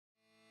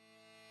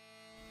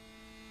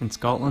In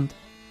Scotland,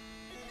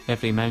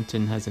 every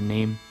mountain has a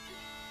name.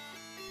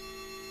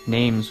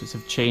 Names which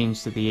have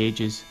changed to the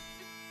ages,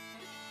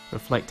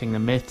 reflecting the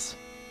myths,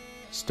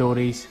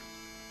 stories,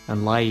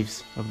 and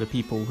lives of the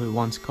people who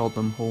once called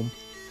them home.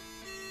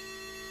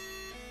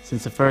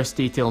 Since the first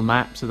detailed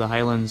maps of the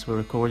Highlands were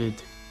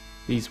recorded,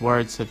 these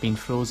words have been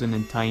frozen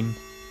in time,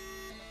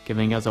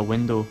 giving us a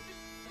window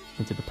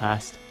into the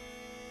past.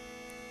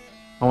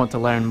 I want to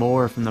learn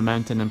more from the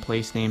mountain and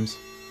place names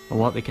and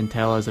what they can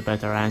tell us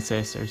about our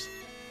ancestors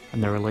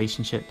and their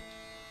relationship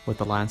with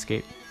the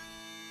landscape.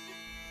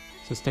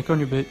 So stick on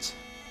your boots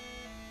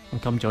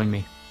and come join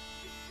me.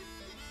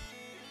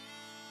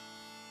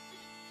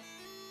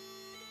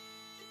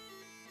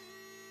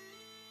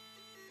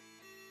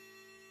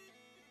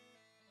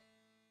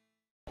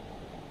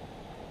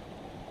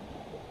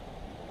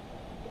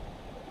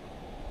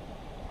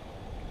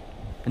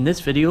 In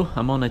this video,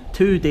 I'm on a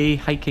 2-day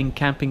hiking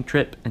camping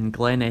trip in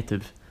Glen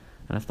Etive,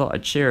 and I thought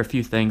I'd share a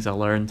few things I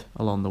learned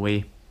along the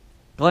way.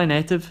 Glen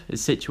Etive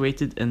is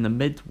situated in the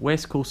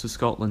mid-west coast of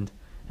Scotland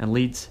and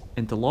leads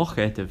into Loch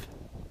Etive.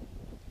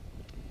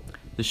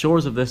 The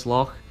shores of this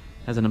loch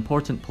has an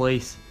important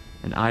place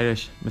in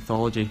Irish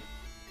mythology.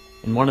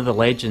 In one of the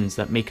legends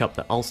that make up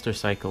the Ulster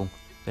cycle,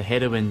 the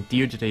heroine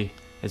Deirdre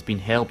has been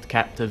held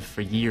captive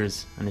for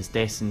years and is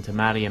destined to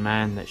marry a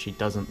man that she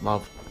doesn't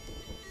love.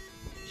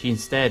 She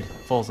instead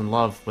falls in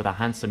love with a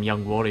handsome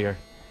young warrior,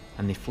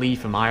 and they flee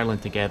from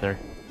Ireland together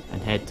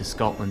and head to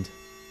Scotland,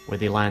 where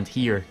they land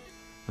here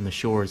on the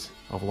shores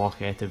of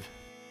Loch Etive.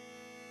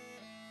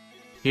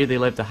 Here they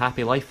lived a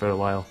happy life for a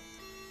while,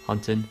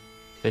 hunting,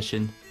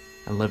 fishing,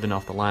 and living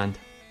off the land.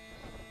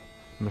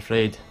 I'm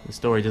afraid the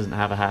story doesn't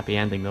have a happy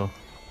ending though.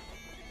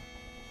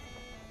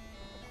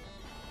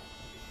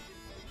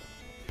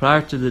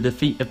 Prior to the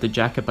defeat of the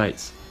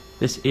Jacobites,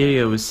 this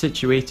area was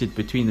situated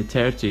between the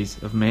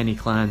territories of many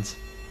clans.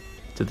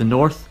 To the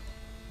north,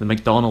 the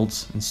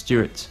MacDonalds and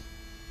Stewarts.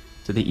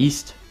 To the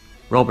east,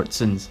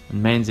 Robertsons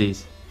and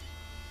Menzies.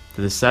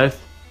 To the south,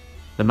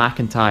 the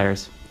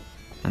McIntyres,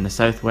 and the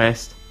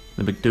southwest,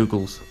 the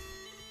McDougals.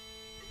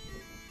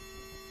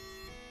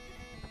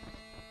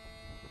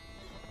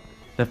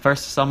 The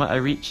first summit I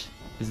reach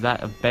is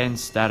that of Ben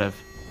Stariv,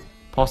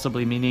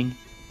 possibly meaning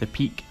the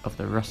peak of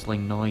the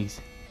rustling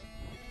noise.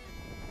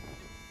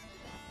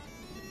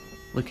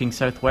 Looking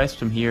southwest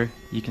from here,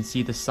 you can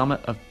see the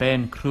summit of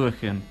Ben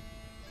Cruachan,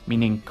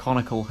 meaning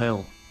conical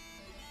hill.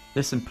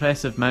 This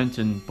impressive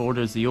mountain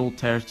borders the old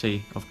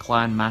territory of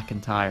Clan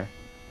McIntyre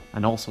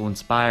and also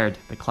inspired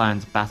the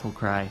clan's battle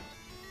cry,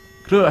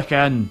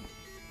 Cruachan!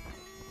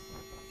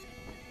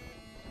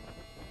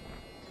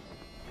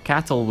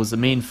 Cattle was the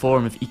main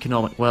form of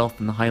economic wealth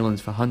in the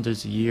Highlands for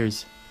hundreds of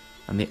years,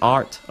 and the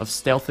art of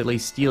stealthily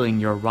stealing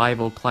your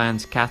rival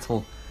clan's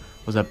cattle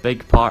was a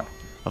big part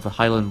of the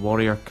Highland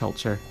warrior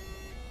culture.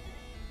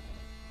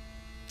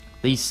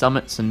 These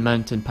summits and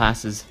mountain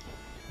passes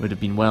would have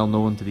been well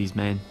known to these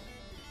men.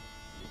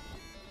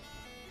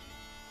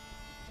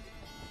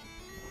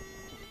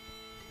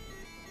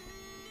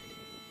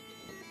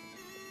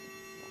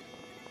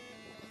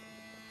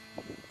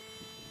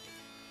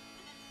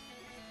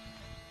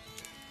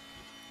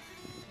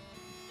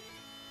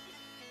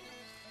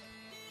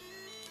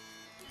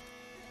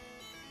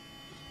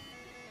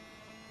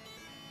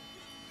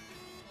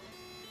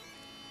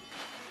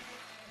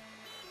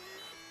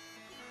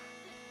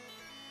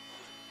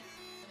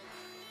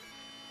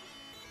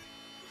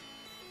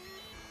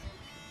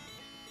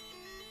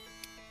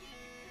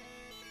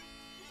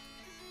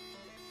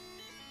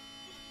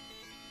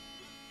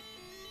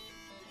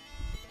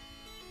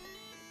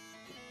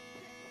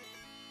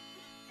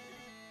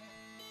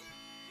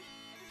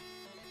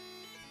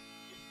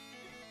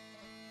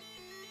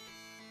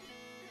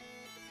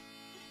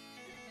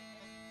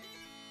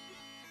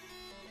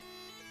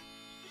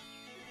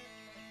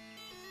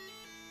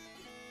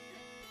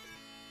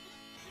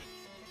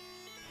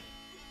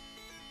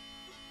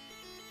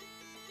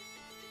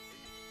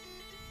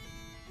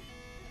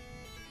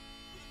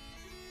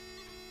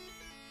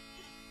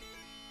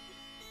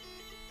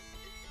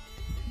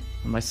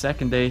 On my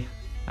second day,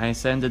 I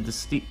ascended the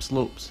steep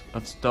slopes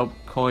of Stub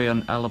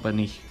Coyan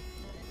Alabanich,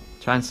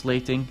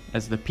 translating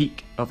as the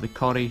peak of the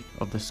Corrie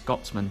of the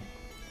Scotsman.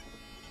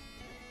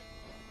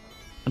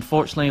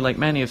 Unfortunately, like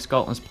many of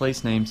Scotland's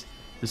place names,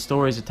 the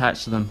stories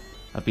attached to them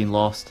have been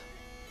lost,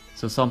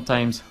 so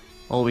sometimes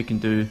all we can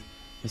do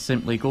is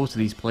simply go to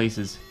these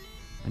places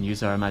and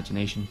use our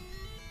imagination.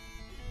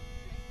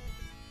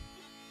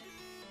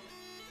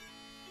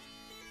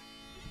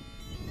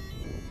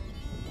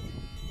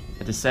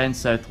 I descend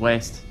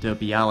southwest to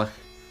Gaelic.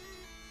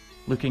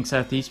 Looking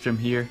southeast from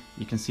here,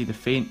 you can see the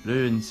faint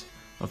ruins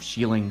of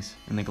Sheelings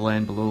in the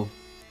glen below.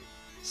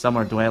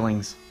 Summer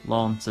dwellings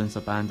long since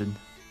abandoned.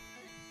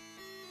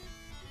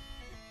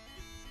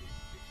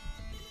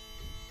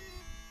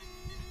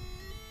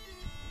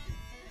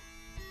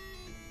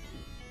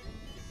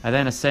 I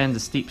then ascend the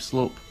steep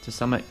slope to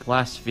summit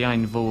Glas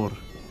Fiain Vor,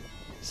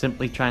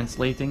 simply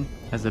translating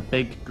as the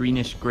big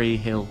greenish grey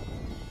hill,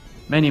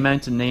 Many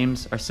mountain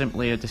names are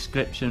simply a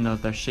description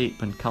of their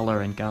shape and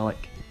colour in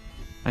Gaelic,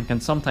 and can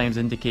sometimes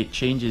indicate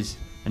changes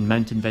in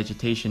mountain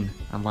vegetation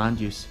and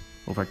land use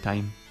over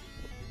time.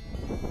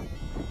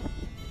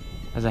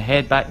 As I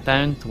head back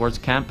down towards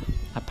camp,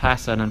 I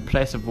pass an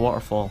impressive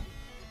waterfall.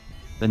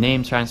 The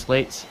name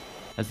translates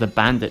as the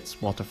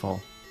Bandits Waterfall.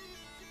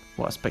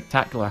 What a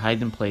spectacular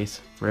hiding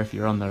place for if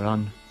you're on the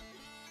run.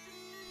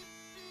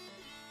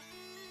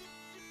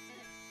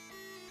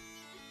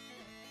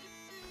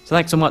 So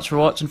thanks so much for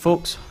watching,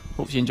 folks.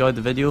 Hope you enjoyed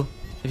the video.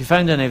 If you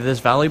found any of this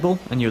valuable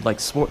and you would like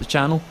to support the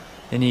channel,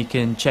 then you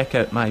can check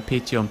out my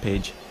Patreon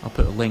page. I'll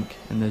put a link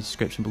in the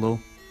description below.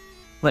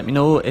 Let me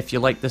know if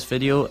you like this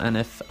video and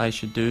if I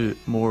should do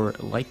more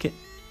like it.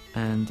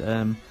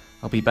 And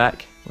I'll be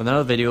back with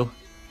another video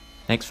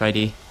next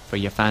Friday for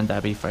your Fan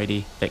Dabby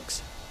Friday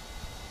fix.